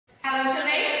Hello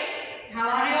children, how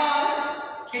are you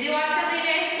all? Did you watch the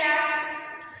previous class?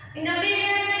 In the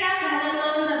previous class we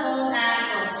have learned about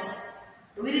adverbs.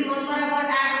 Do you remember about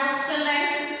adverbs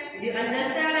children? Did you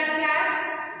understand that class?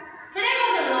 Today we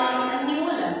will learn a new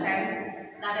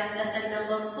lesson, that is lesson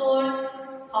number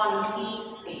 4,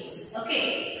 Honesty Pays.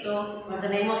 Okay, so what's the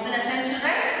name of the lesson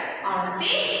children?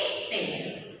 Honesty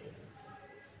Pays.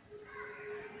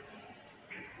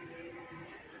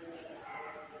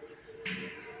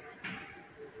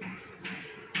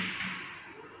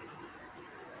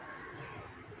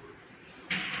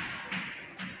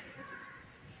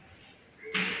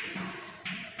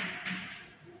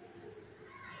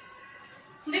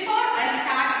 Before I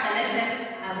start the lesson,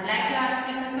 I would like to ask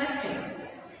you some questions.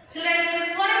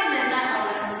 Children, what is meant by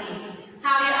honesty?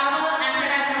 Have you ever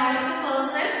acted as an honest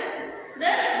person?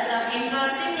 This is an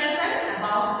interesting lesson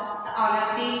about the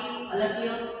honesty. All of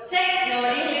you take your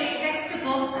English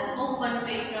textbook and open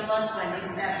page number 27.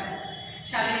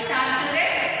 Shall we start,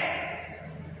 children?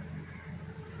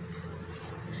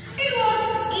 It was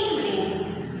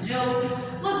evening. Joe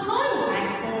was going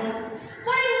back home.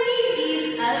 What he needed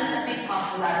is a little bit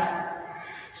of love.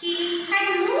 He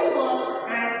had no work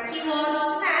and he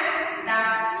was sad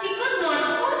that he could not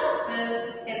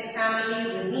fulfill his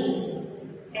family's needs.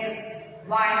 His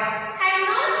wife had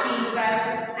not been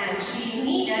well and she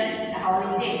needed a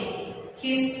holiday.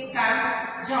 His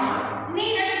son John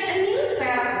needed a new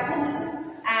pair of boots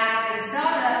and his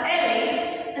daughter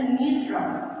Ellie a new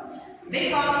frock.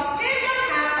 Because he did not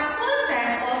have a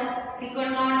full-time work, he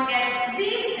could not get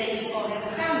these things for his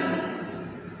family.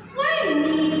 What he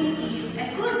needed is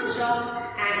a good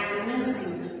job and a new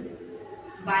suit.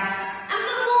 But I'm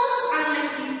the most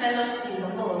unlucky fellow in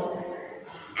the world.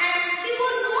 As he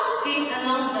was walking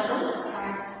along the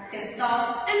roadside, he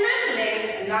saw a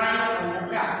necklace lying on the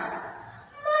grass.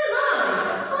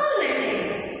 My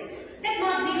necklace! That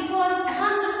must be worth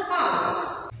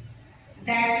 £100.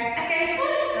 Then I can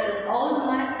fulfill all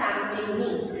my family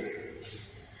needs.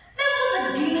 There was a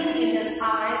gleam in his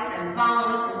eyes and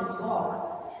bounce in his walk.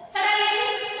 Suddenly he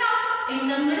stopped in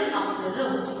the middle of the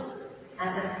road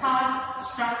as a thought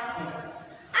struck him.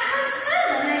 I can sell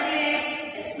the necklace,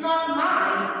 it's not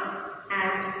mine,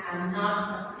 and I'm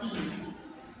not a thief.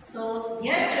 So,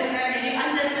 dear children, did you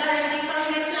understand anything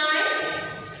from these lines?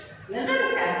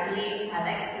 Listen carefully,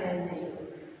 I'll explain to you.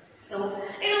 So,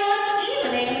 it was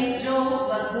evening, Joe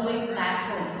was going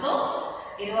back home. So,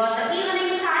 it was the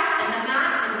evening time and the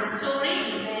man in the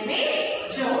story, his name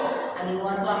is Joe, and he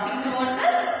was walking towards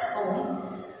his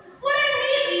home. What I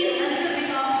need is a little bit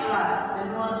of love. When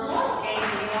he was walking,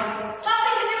 he was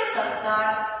talking to himself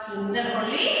that he needed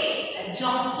only a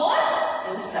job for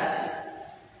himself.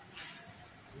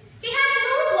 He had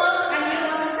no work and he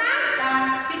was sad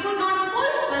that he could not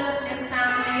fulfill his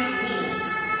family's needs.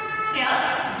 Here,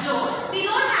 Joe did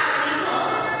not have any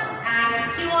work and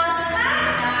he was sad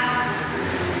that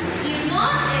he is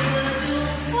not able to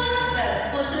fulfill.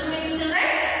 Fulfill means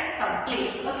children?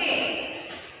 Complete. Okay.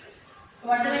 So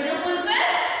what do we do fulfill?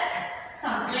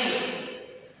 Complete.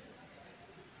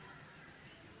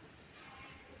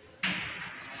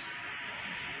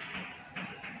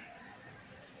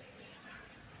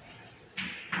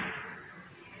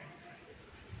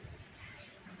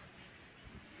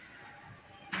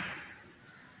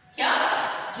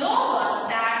 Joe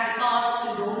was sad because he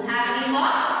don't have any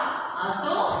work.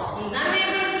 Also, he is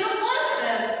unable to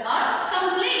fulfill or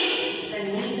complete the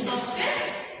needs of his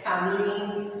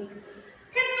family.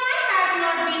 His wife had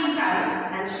not been well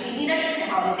and she needed a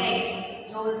holiday.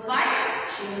 Joe's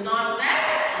wife, she was not well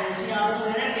and she also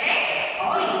needed a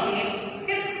holiday.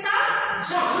 His son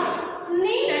John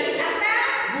needed a pair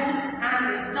of boots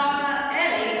and his daughter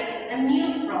Ellie a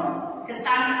new frock. His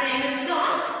son's name is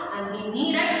John and he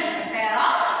needed a pair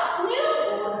of new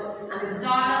boots and his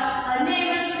daughter, her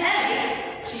name is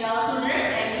Ellie, she also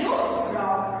needed a new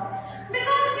frock.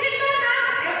 Because he did not have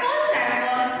a full-time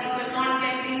work, he could not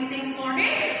get these things for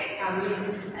his family.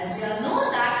 As we all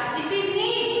know that if we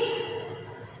need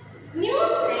new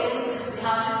things, we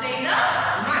have to pay the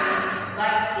money.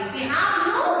 But if we have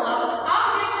no work,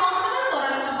 how it is possible for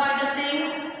us to buy the things?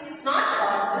 It's not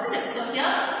possible, isn't it? So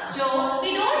here, Joe,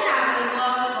 we don't have any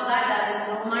work, so that there is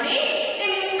no money in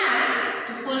his hand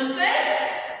to fulfill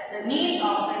the needs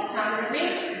of his family.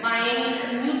 Means buying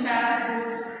a new pair of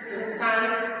boots to his son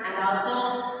and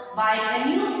also buying a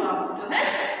new frock to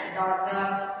his daughter.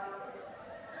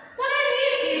 What I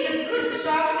need is a good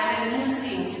job and a new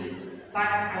suit, but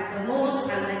I'm the most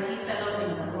unlucky fellow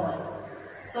in the world.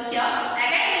 So here,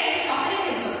 again he is talking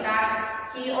himself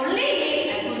that he only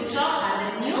needs a good job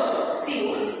and a new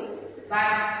suit,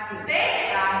 but he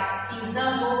says that he is the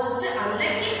most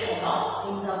unlucky fellow.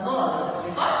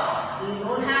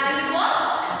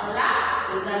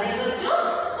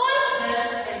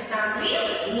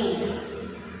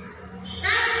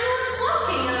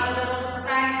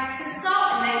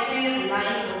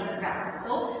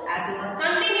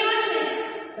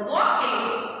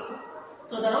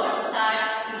 to the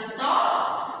roadside, he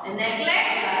saw a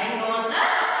necklace lying on the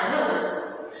road.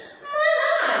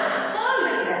 My pearl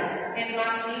necklace, it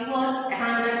must be worth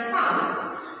 100 pounds.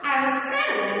 I will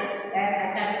sell it that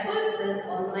I can fulfill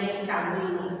all my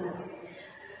family needs.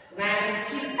 When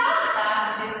he saw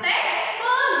that, he said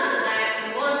pearl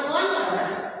necklace was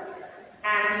wanted,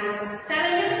 and he was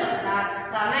telling himself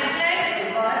that the necklace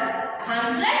was worth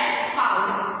 100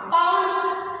 pounds. Pounds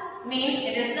means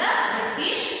it is the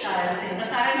British currency. The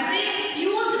currency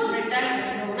used in Britain is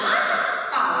known as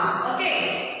pounds.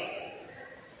 Okay.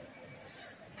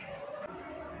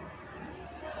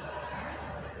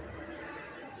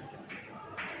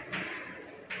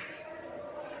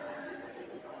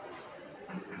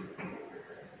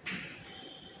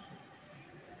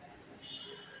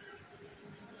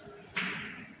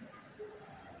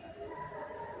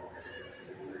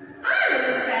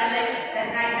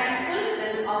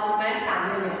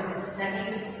 That he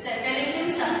is telling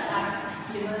himself that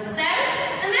he will sell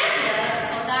the necklace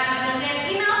so that he will get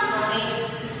enough money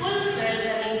to fulfill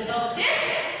the needs of his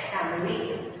family.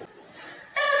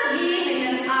 There was a gleam in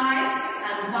his eyes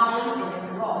and bounce in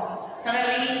his walk.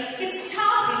 Suddenly, he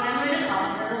stopped in the middle of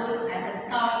the road as a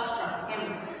thought struck him.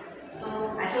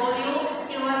 So, I told you,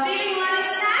 he was feeling very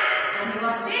sad and he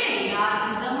was feeling that he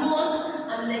is the most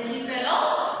unlucky fellow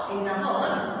in the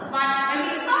world. But when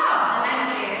he saw the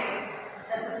necklace,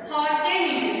 the thought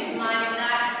came into his mind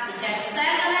that he can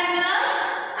sell the necklace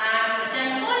and he can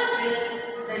fulfill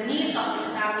the needs of his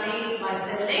family by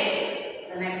selling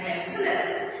the necklace, isn't it?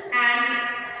 And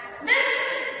this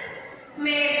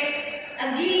made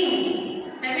a gleam